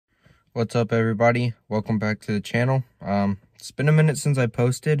What's up, everybody? Welcome back to the channel. It's been a minute since I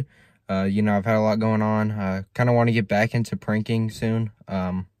posted. I've had a lot going on. Kind of want to get back into pranking soon.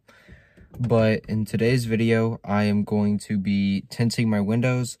 But in today's video, I am going to be tinting my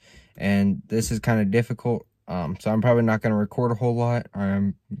windows, and this is kind of difficult. So I'm probably not going to record a whole lot.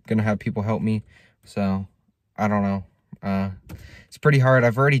 I'm going to have people help me. So I don't know. It's pretty hard.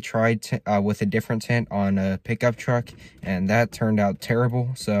 I've already tried with a different tint on a pickup truck, and that turned out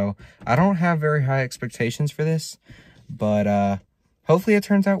terrible. So I don't have very high expectations for this, but hopefully it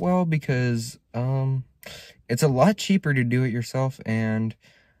turns out well, because it's a lot cheaper to do it yourself, and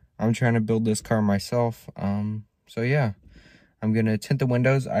I'm trying to build this car myself. So yeah, I'm gonna tint the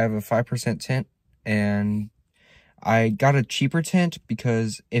windows. I have a 5% tint, and I got a cheaper tint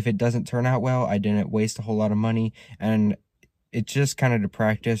because if it doesn't turn out well, I didn't waste a whole lot of money, and it's just kind of to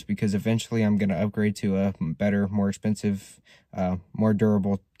practice, because eventually I'm going to upgrade to a better, more expensive, more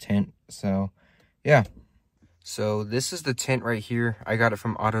durable tint. So, yeah. So this is the tint right here. I got it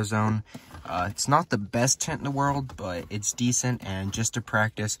from AutoZone. It's not the best tint in the world, but it's decent, and just to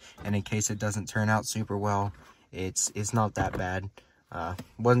practice, and in case it doesn't turn out super well, it's not that bad.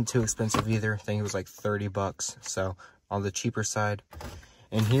 Wasn't too expensive either. I think it was like 30 bucks, so on the cheaper side.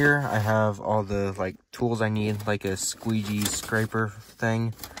 And here I have all the tools I need, like a squeegee scraper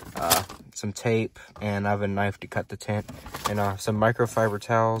thing, some tape, and I have a knife to cut the tint, and some microfiber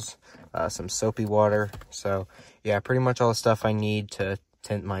towels, some soapy water. So yeah, pretty much all the stuff I need to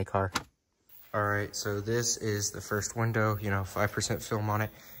tint my car. All right, so this is the first window, 5% film on it,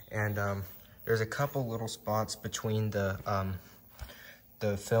 and there's a couple little spots between the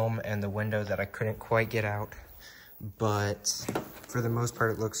film and the window that I couldn't quite get out, but for the most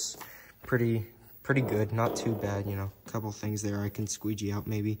part it looks pretty good, not too bad. A couple things there I can squeegee out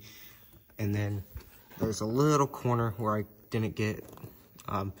maybe, and then there's a little corner where I didn't get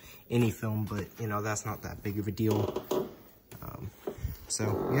any film, but that's not that big of a deal. So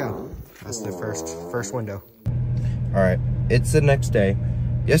yeah, that's the first window. All right, it's the next day.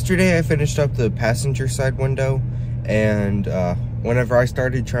 Yesterday I finished up the passenger side window, and whenever I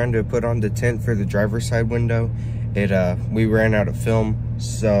started trying to put on the tint for the driver's side window, we ran out of film,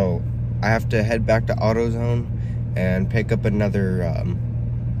 so I have to head back to AutoZone and pick up another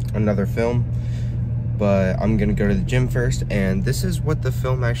film. But I'm gonna go to the gym first, and this is what the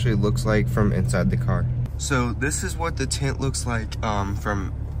film actually looks like from inside the car. So this is what the tint looks like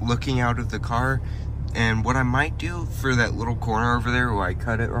from looking out of the car. And what I might do for that little corner over there where I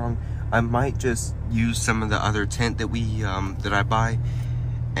cut it wrong, I might just use some of the other tint that I buy,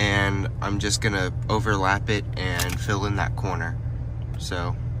 and I'm just gonna overlap it and fill in that corner.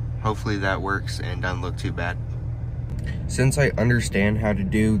 So hopefully that works and doesn't look too bad. Since I understand how to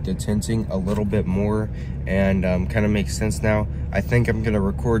do the tinting a little bit more and kind of makes sense now, I think I'm gonna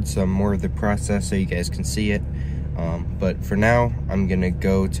record some more of the process so you guys can see it. But for now, I'm gonna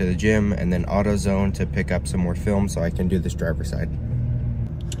go to the gym and then AutoZone to pick up some more film so I can do this driver's side.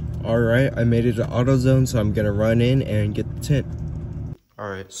 All right, I made it to AutoZone, so I'm gonna run in and get the tint. All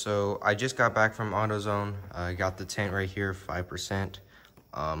right, so I just got back from AutoZone. I got the tint right here, 5%.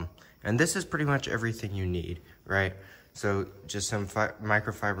 And this is pretty much everything you need, right? So just some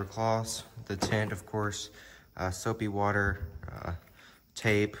microfiber cloths, the tint, of course, soapy water,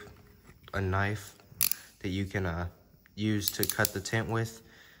 tape, a knife that you can use to cut the tint with,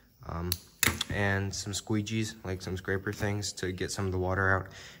 and some squeegees, like some scraper things to get some of the water out.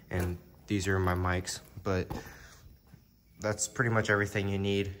 And these are my mics, but that's pretty much everything you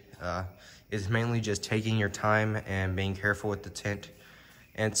need. It's mainly just taking your time and being careful with the tint.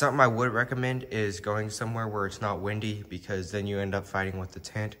 And something I would recommend is going somewhere where it's not windy, because then you end up fighting with the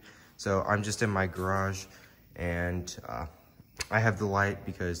tint. So I'm just in my garage, and I have the light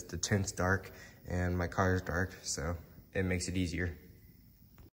because the tint's dark and my car is dark, so it makes it easier.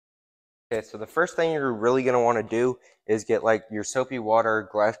 Okay, so the first thing you're really gonna wanna do is get your soapy water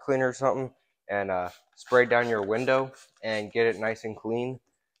glass cleaner or something, and spray down your window and get it nice and clean,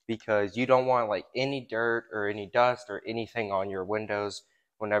 because you don't want any dirt or any dust or anything on your windows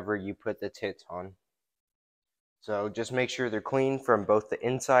whenever you put the tint on. So just make sure they're clean from both the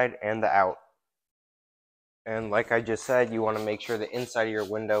inside and the out. And like I just said, you want to make sure the inside of your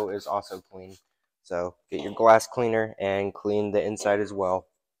window is also clean. So get your glass cleaner and clean the inside as well.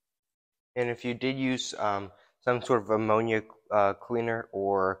 And if you did use some sort of ammonia cleaner,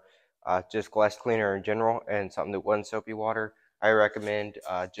 or just glass cleaner in general, and something that wasn't soapy water, I recommend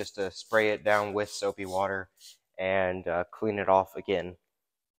just to spray it down with soapy water and clean it off again.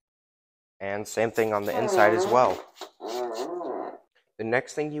 And same thing on the inside as well. The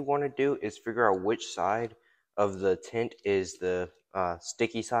next thing you want to do is figure out which side of the tint is the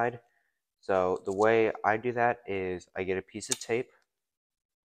sticky side. So the way I do that is I get a piece of tape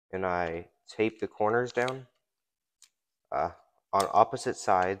and I tape the corners down uh, on opposite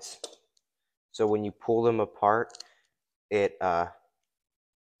sides. So when you pull them apart, it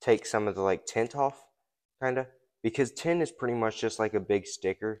takes some of the like tint off, kind of. Because tint is pretty much just like a big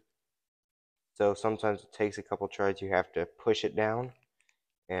sticker. So sometimes it takes a couple tries. You have to push it down.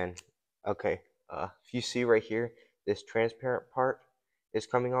 And okay, if you see right here, this transparent part is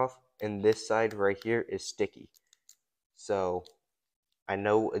coming off, and this side right here is sticky. So I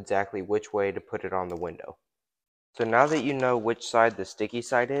know exactly which way to put it on the window. So now that you know which side the sticky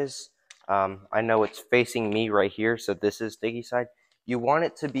side is, I know it's facing me right here, so this is sticky side. You want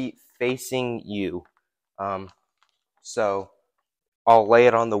it to be facing you. So I'll lay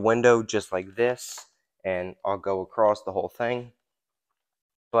it on the window just like this, and I'll go across the whole thing.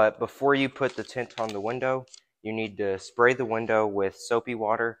 But before you put the tint on the window, you need to spray the window with soapy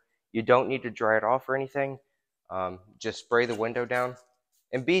water. You don't need to dry it off or anything. Just spray the window down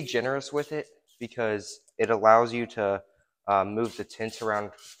and be generous with it because it allows you to move the tint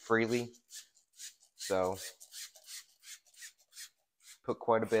around freely. So put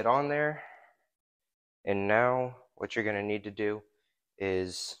quite a bit on there. And now what you're going to need to do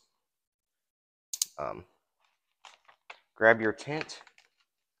is grab your tint,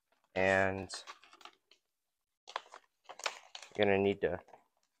 and you're going to need to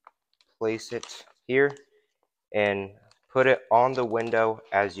place it here and put it on the window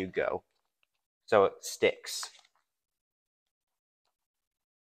as you go so it sticks.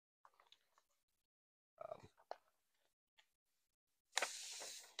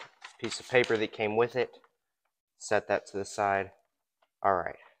 Piece of paper that came with it, set that to the side. All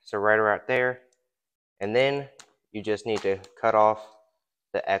right, so right around there, and then you just need to cut off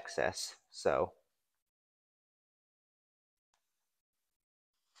the excess. So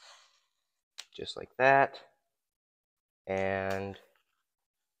just like that, and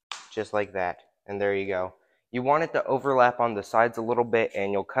just like that, and there you go. You want it to overlap on the sides a little bit,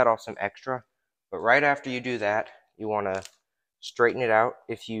 and you'll cut off some extra. But right after you do that, you want to straighten it out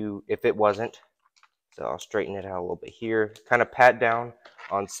if it wasn't. So I'll straighten it out a little bit here, kind of pat down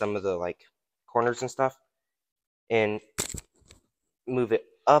on some of the like corners and stuff, and move it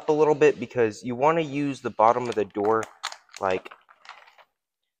up a little bit because you want to use the bottom of the door, like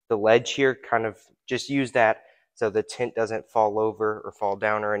the ledge here, kind of just use that so the tint doesn't fall over or fall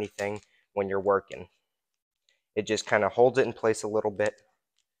down or anything when you're working. It just kind of holds it in place a little bit.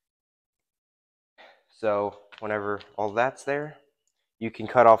 So whenever all that's there, you can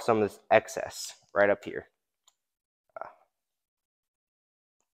cut off some of this excess right up here.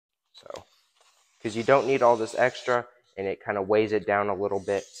 So, because you don't need all this extra, and it kind of weighs it down a little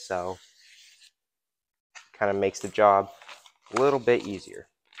bit, so kind of makes the job a little bit easier.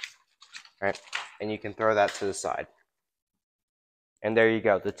 Right? And you can throw that to the side. And there you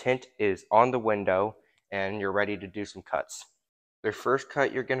go. The tint is on the window, and you're ready to do some cuts. The first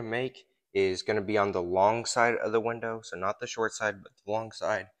cut you're going to make is going to be on the long side of the window, so not the short side, but the long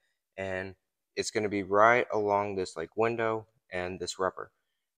side. And it's going to be right along this like window and this rubber.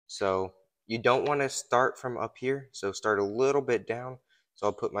 So you don't want to start from up here, so start a little bit down. So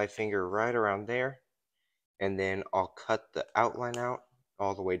I'll put my finger right around there, and then I'll cut the outline out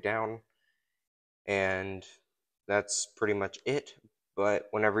all the way down, and that's pretty much it. But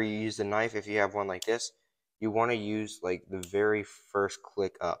whenever you use the knife, if you have one like this, you want to use like the very first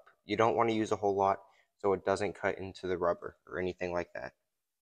click up. You don't want to use a whole lot so it doesn't cut into the rubber or anything like that.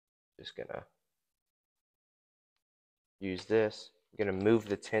 Just gonna use this. I'm gonna move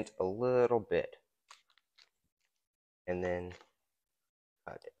the tint a little bit and then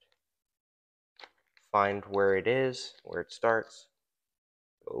cut it. Find where it is, where it starts,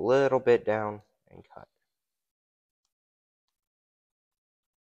 go a little bit down and cut.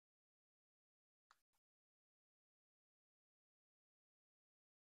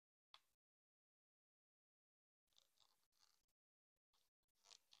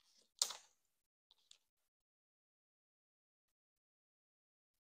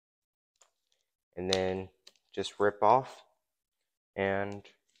 And then just rip off, and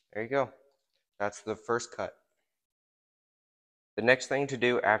there you go. That's the first cut. The next thing to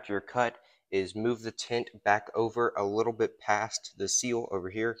do after your cut is move the tint back over a little bit past the seal over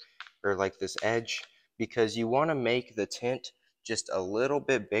here, or like this edge, because you want to make the tint just a little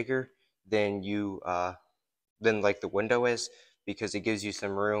bit bigger than than like the window is, because it gives you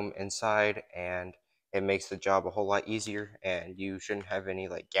some room inside and it makes the job a whole lot easier, and you shouldn't have any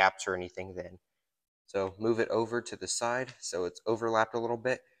like gaps or anything then. So move it over to the side so it's overlapped a little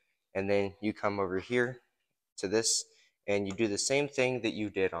bit, and then you come over here to this and you do the same thing that you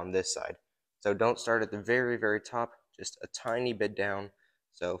did on this side. So don't start at the very, very top, just a tiny bit down.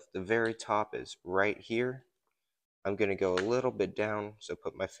 So if the very top is right here, I'm going to go a little bit down, so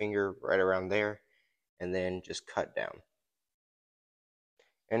put my finger right around there, and then just cut down.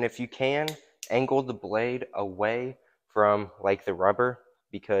 And if you can, angle the blade away from like the rubber,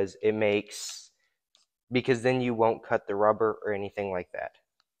 because then you won't cut the rubber or anything like that.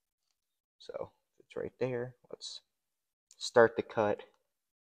 So it's right there. Let's start the cut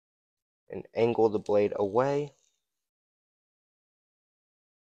and angle the blade away.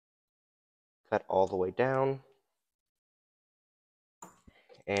 Cut all the way down.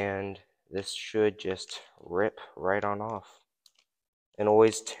 And this should just rip right on off. And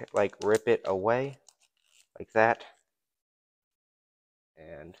always like rip it away like that.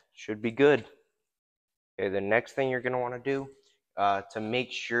 And should be good. Okay, the next thing you're going to want to do to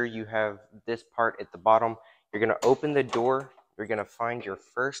make sure you have this part at the bottom, you're going to open the door. You're going to find your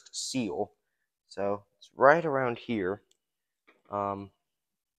first seal. So it's right around here. And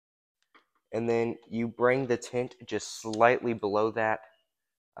then you bring the tint just slightly below that.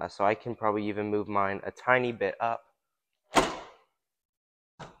 So I can probably even move mine a tiny bit up.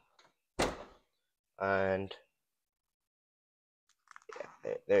 And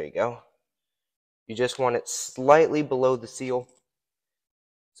yeah, there you go. You just want it slightly below the seal,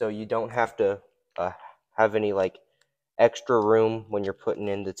 so you don't have to have any like extra room when you're putting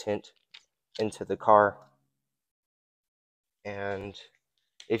in the tint into the car. And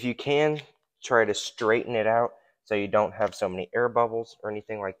if you can, try to straighten it out so you don't have so many air bubbles or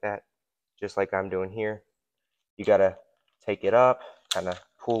anything like that, just like I'm doing here. You gotta take it up, kind of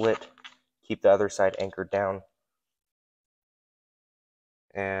pull it, keep the other side anchored down.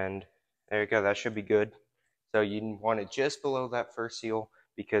 And there you go, that should be good. So you want it just below that first seal,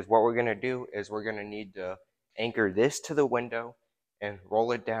 because what we're gonna do is we're gonna need to anchor this to the window and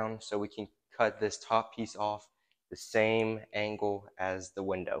roll it down so we can cut this top piece off the same angle as the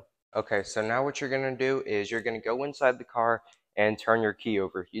window. Okay, so now what you're gonna do is you're gonna go inside the car and turn your key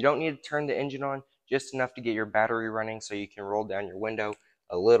over. You don't need to turn the engine on, just enough to get your battery running so you can roll down your window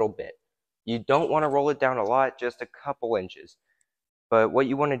a little bit. You don't want to roll it down a lot, just a couple inches. But what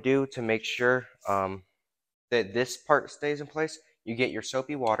you want to do to make sure that this part stays in place, you get your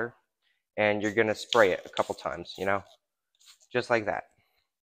soapy water and you're gonna spray it a couple times, just like that.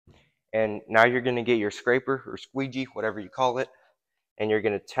 And now you're gonna get your scraper or squeegee, whatever you call it, and you're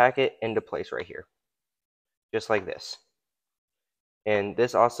gonna tack it into place right here, just like this. And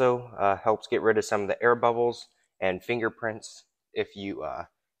this also helps get rid of some of the air bubbles and fingerprints if you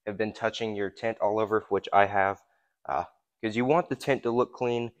have been touching your tint all over, which I have, because you want the tint to look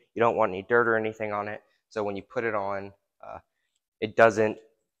clean. You don't want any dirt or anything on it. So when you put it on, it doesn't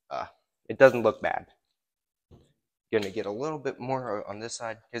look bad. Going to get a little bit more on this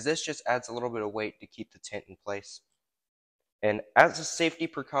side, because this just adds a little bit of weight to keep the tint in place. And as a safety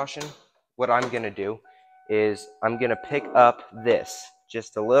precaution, what I'm going to do is I'm going to pick up this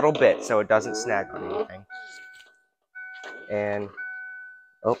just a little bit so it doesn't snag on anything. And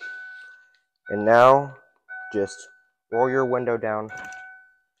now just roll your window down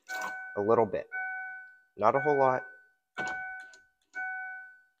a little bit. Not a whole lot, but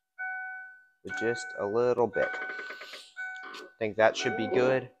just a little bit. I think that should be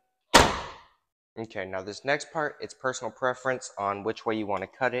good. Okay, now this next part, it's personal preference on which way you want to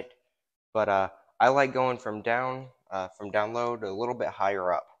cut it, but I like going from down low to a little bit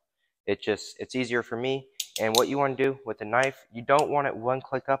higher up. It's easier for me. And what you want to do with the knife, you don't want it one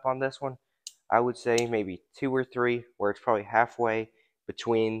click up on this one. I would say maybe 2 or 3, where it's probably halfway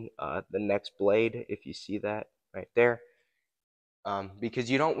between the next blade, if you see that right there. Because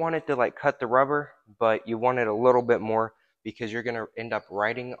you don't want it to like cut the rubber, but you want it a little bit more, because you're going to end up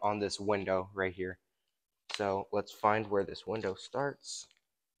writing on this window right here. So let's find where this window starts.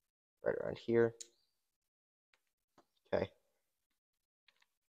 Right around here. Okay.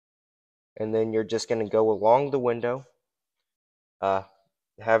 And then you're just going to go along the window,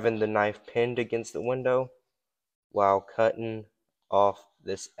 having the knife pinned against the window while cutting off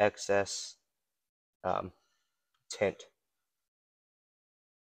this excess tint.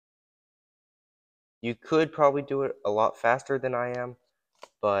 You could probably do it a lot faster than I am,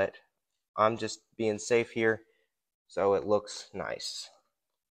 but I'm just being safe here so it looks nice.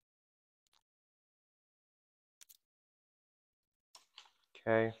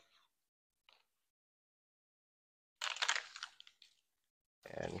 Okay.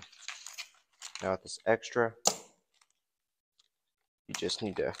 And now with this extra, you just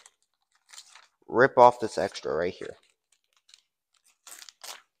need to rip off this extra right here.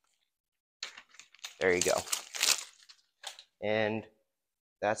 There you go. And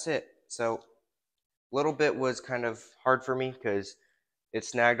that's it. So little bit was kind of hard for me because it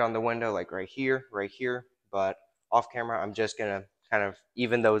snagged on the window like right here, but off camera I'm just gonna kind of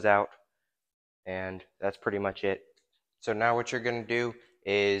even those out, and that's pretty much it. So now what you're gonna do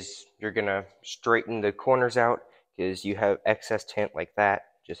is you're gonna straighten the corners out because you have excess tint like that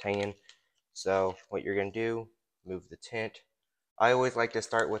just hanging. So what you're gonna do, move the tint. I always like to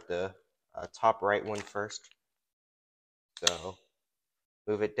start with the top right one first. So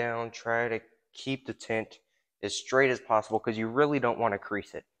move it down, try to keep the tint as straight as possible because you really don't want to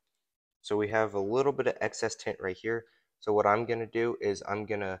crease it. So we have a little bit of excess tint right here. So what I'm gonna do is I'm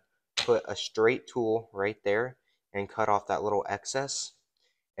gonna put a straight tool right there and cut off that little excess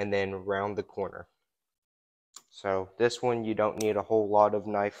and then round the corner. So this one you don't need a whole lot of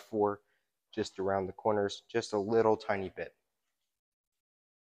knife for, just around the corners, just a little tiny bit.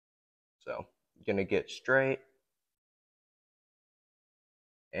 So you're gonna get straight.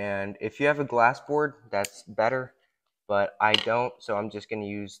 And if you have a glass board, that's better, but I don't, so I'm just gonna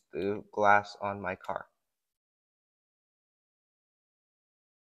use the glass on my car.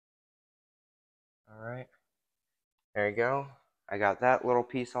 All right, there you go. I got that little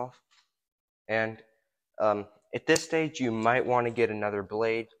piece off. And at this stage, you might want to get another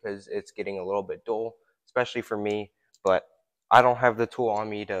blade because it's getting a little bit dull, especially for me, but I don't have the tool on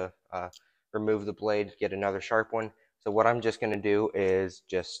me to remove the blade, get another sharp one. So what I'm just going to do is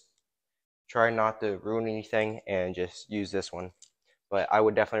just try not to ruin anything and just use this one. But I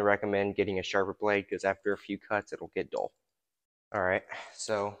would definitely recommend getting a sharper blade because after a few cuts, it'll get dull. All right,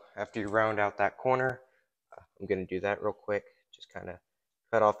 so after you round out that corner, I'm going to do that real quick. Just kind of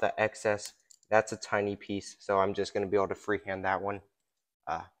cut off that excess. That's a tiny piece, so I'm just going to be able to freehand that one.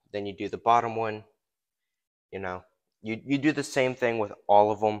 Then you do the bottom one. You know, you do the same thing with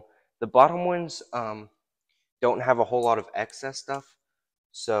all of them. The bottom ones don't have a whole lot of excess stuff,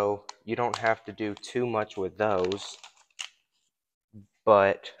 so you don't have to do too much with those,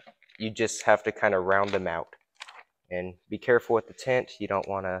 but you just have to kind of round them out. And be careful with the tint. You don't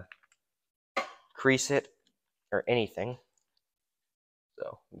want to crease it or anything.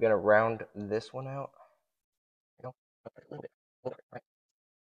 So I'm going to round this one out. There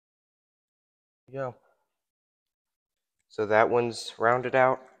you go. So that one's rounded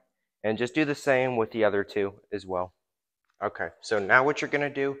out. And just do the same with the other two as well. Okay, so now what you're going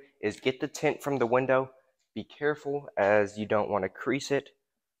to do is get the tint from the window. Be careful as you don't want to crease it.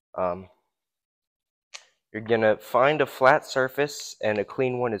 You're going to find a flat surface and a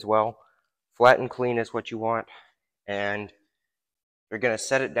clean one as well. Flat and clean is what you want. And you're going to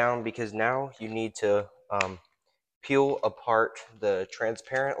set it down because now you need to peel apart the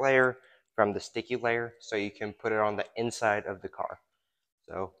transparent layer from the sticky layer so you can put it on the inside of the car.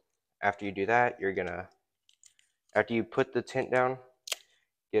 So after you do that, you're gonna, after you put the tint down,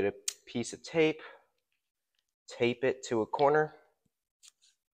 get a piece of tape, tape it to a corner,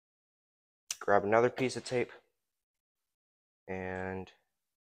 grab another piece of tape, and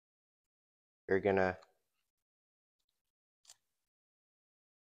you're gonna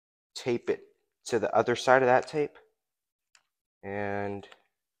tape it to the other side of that tape, and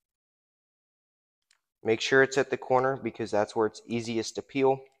make sure it's at the corner because that's where it's easiest to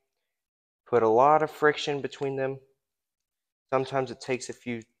peel. Put a lot of friction between them. Sometimes it takes a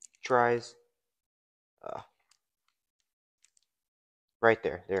few tries. Right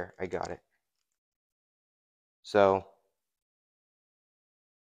there, I got it. So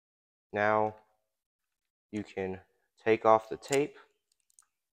now you can take off the tape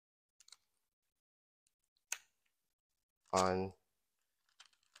on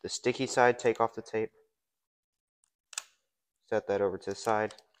the sticky side, take off the tape, set that over to the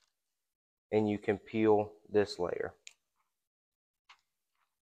side, and you can peel this layer.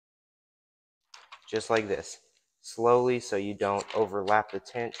 Just like this, slowly so you don't overlap the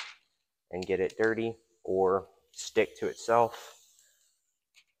tint and get it dirty or stick to itself.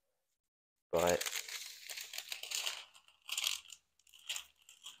 But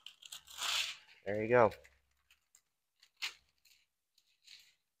there you go.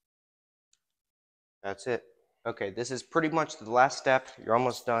 That's it. Okay, this is pretty much the last step. You're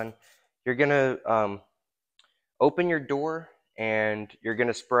almost done. You're gonna open your door and you're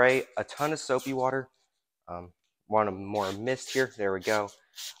gonna spray a ton of soapy water. Want a more mist here. There we go.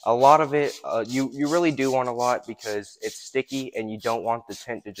 A lot of it, you really do want a lot because it's sticky and you don't want the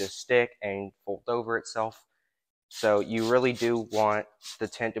tint to just stick and fold over itself. So you really do want the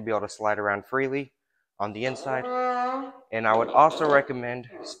tint to be able to slide around freely on the inside. And I would also recommend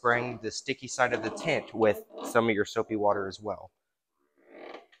spraying the sticky side of the tint with some of your soapy water as well.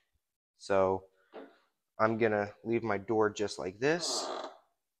 So I'm gonna leave my door just like this.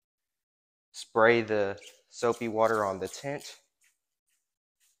 spray the soapy water on the tint.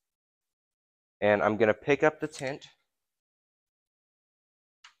 And I'm going to pick up the tint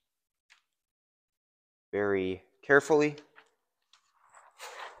very carefully.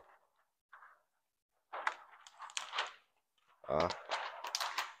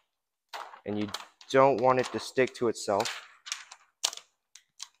 And you don't want it to stick to itself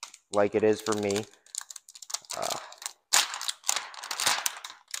like it is for me.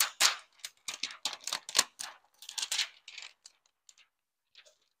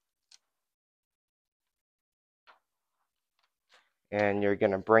 And you're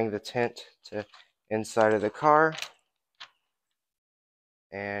going to bring the tint to inside of the car,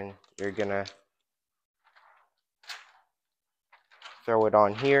 and you're going to throw it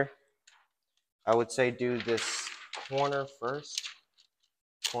on here. I would say do this corner first.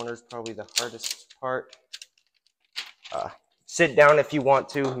 Corner is probably the hardest part. Sit down if you want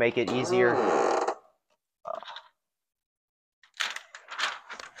to, make it easier.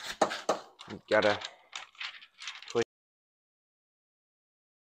 You gotta push.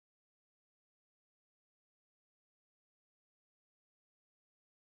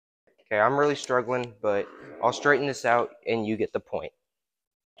 Okay, I'm really struggling, but I'll straighten this out and you get the point.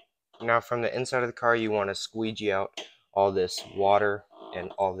 Now from the inside of the car, you want to squeegee out all this water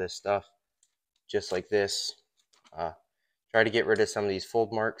and all this stuff, just like this. Try to get rid of some of these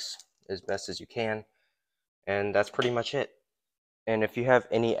fold marks as best as you can, and that's pretty much it. And if you have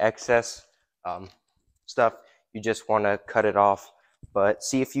any excess stuff, you just want to cut it off, but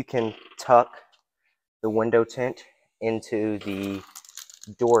see if you can tuck the window tint into the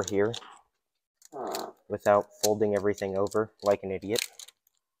door here without folding everything over like an idiot.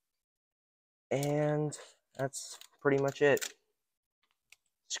 And that's pretty much it.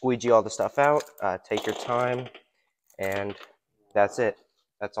 Squeegee all the stuff out, take your time, and that's it.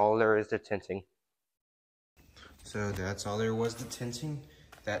 That's all there is to tinting. So that's all there was to tinting.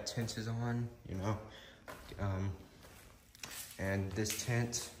 That tint is on, you know. And this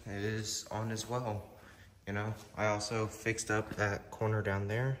tint is on as well, you know. I also fixed up that corner down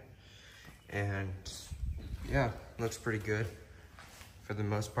there, and yeah, looks pretty good for the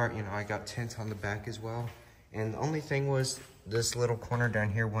most part. You know, I got tint on the back as well, and the only thing was this little corner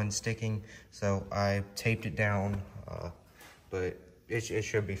down here wasn't sticking, so I taped it down, but it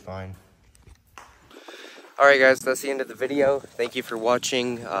should be fine. Alright guys, that's the end of the video. Thank you for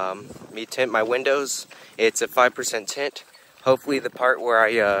watching me tint my windows. It's a 5% tint. Hopefully the part where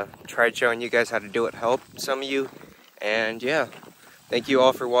I tried showing you guys how to do it helped some of you. And yeah, thank you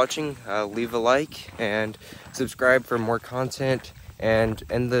all for watching. Leave a like and subscribe for more content. And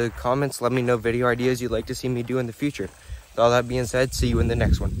in the comments, let me know video ideas you'd like to see me do in the future. With all that being said, see you in the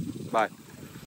next one. Bye.